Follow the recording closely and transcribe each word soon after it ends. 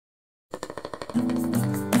I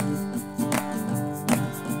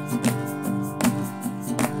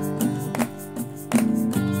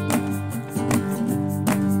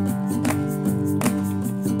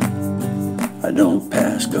don't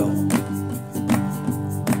pass go.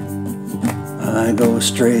 I go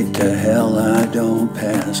straight to hell, I don't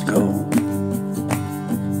pass go.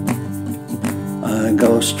 I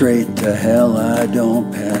go straight to hell, I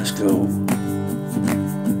don't pass go.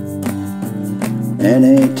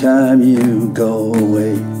 Anytime you go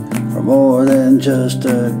away for more than just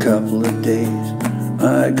a couple of days,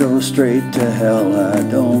 I go straight to hell, I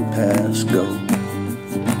don't pass go.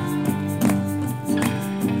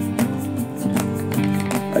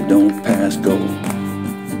 I don't pass go.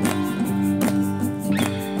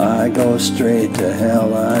 I go straight to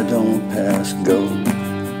hell, I don't pass go.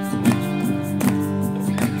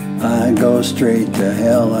 I go straight to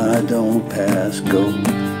hell, I don't pass go.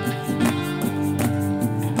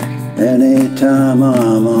 Anytime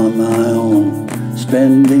I'm on my own,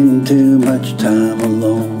 spending too much time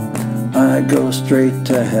alone, I go straight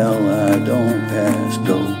to hell, I don't pass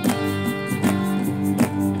go.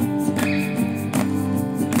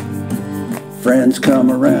 Friends come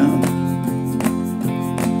around,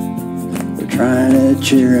 they're trying to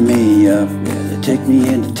cheer me up, yeah, they take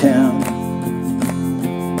me into town.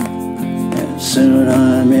 And soon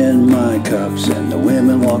I'm in my cups and the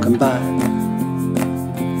women walking by,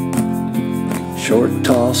 short,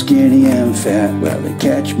 tall, skinny, and fat, well, they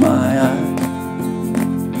catch my eye.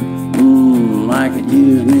 I could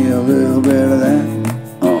use me a little bit of that.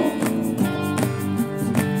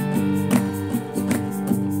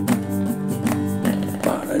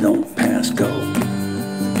 But I don't pass go.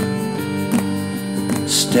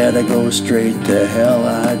 Instead I go straight to hell,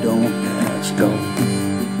 I don't pass go.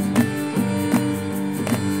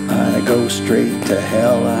 I go straight to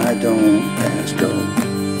hell, I don't pass go.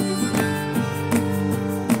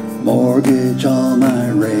 Mortgage all my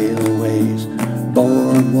railways,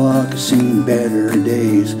 boardwalk, seen better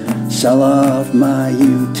days, sell off my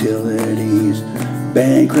utilities,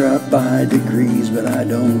 bankrupt by degrees, but I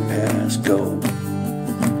don't pass go.